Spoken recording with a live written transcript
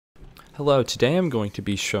Hello, today I'm going to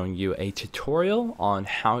be showing you a tutorial on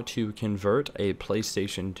how to convert a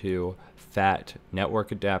PlayStation 2 FAT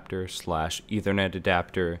network adapter slash Ethernet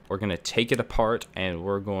adapter. We're going to take it apart and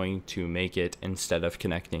we're going to make it, instead of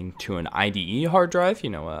connecting to an IDE hard drive,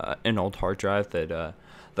 an old hard drive that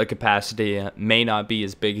the capacity may not be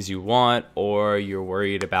as big as you want, or you're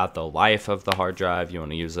worried about the life of the hard drive, you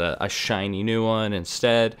want to use a shiny new one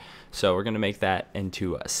instead. So we're going to make that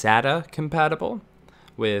into a SATA compatible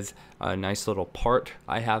with a nice little part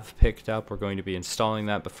I have picked up. We're going to be installing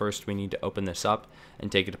that, but first we need to open this up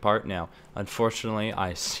and take it apart. Now, unfortunately,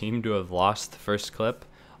 I seem to have lost the first clip.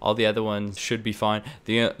 All the other ones should be fine.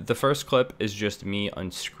 The first clip is just me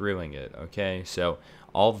unscrewing it, okay? So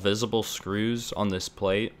all visible screws on this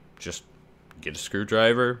plate, just get a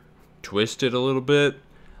screwdriver, twist it a little bit,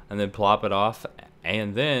 and then plop it off,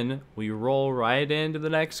 and then we roll right into the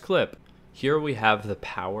next clip. Here we have the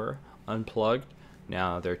power unplugged.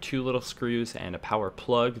 Now, there are two little screws and a power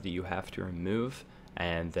plug that you have to remove,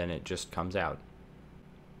 and then it just comes out.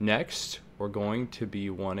 Next, we're going to be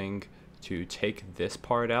wanting to take this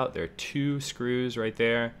part out. There are two screws right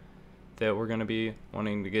there that we're going to be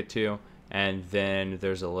wanting to get to, and then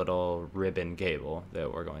there's a little ribbon cable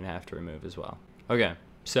that we're going to have to remove as well. Okay,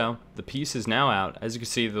 so the piece is now out. As you can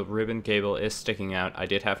see, the ribbon cable is sticking out. I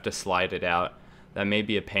did have to slide it out. That may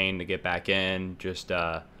be a pain to get back in. Just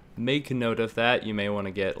make a note of that. You may want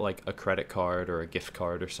to get like a credit card or a gift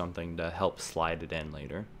card or something to help slide it in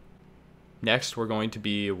later. Next, we're going to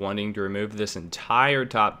be wanting to remove this entire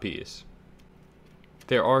top piece.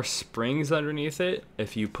 There are springs underneath it.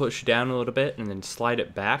 If you push down a little bit and then slide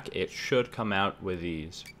it back, it should come out with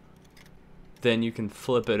ease. Then you can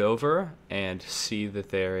flip it over and see that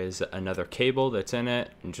there is another cable that's in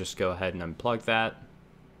it, and just go ahead and unplug that.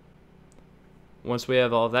 Once we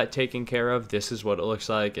have all that taken care of, this is what it looks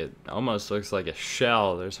like. It almost looks like a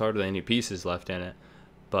shell. There's hardly any pieces left in it,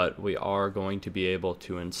 but we are going to be able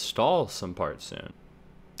to install some parts soon.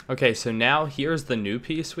 Okay, so now here's the new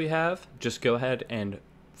piece we have. Just go ahead and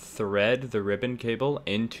thread the ribbon cable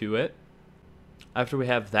into it. After we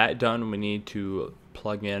have that done, we need to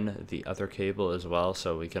plug in the other cable as well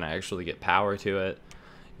so we can actually get power to it.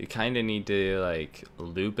 You kind of need to like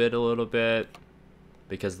loop it a little bit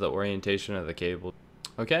because of the orientation of the cable.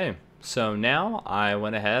 Okay, so now I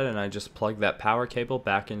went ahead and I just plugged that power cable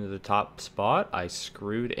back into the top spot. I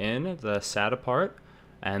screwed in the SATA part,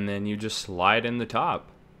 and then you just slide in the top.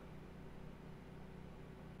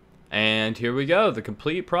 And here we go, the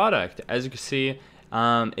complete product. As you can see,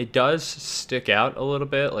 it does stick out a little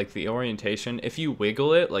bit, like the orientation. If you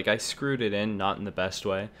wiggle it, like I screwed it in, not in the best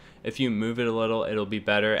way. If you move it a little, it'll be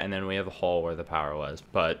better, and then we have a hole where the power was.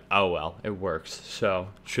 But, oh well, it works, so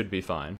should be fine.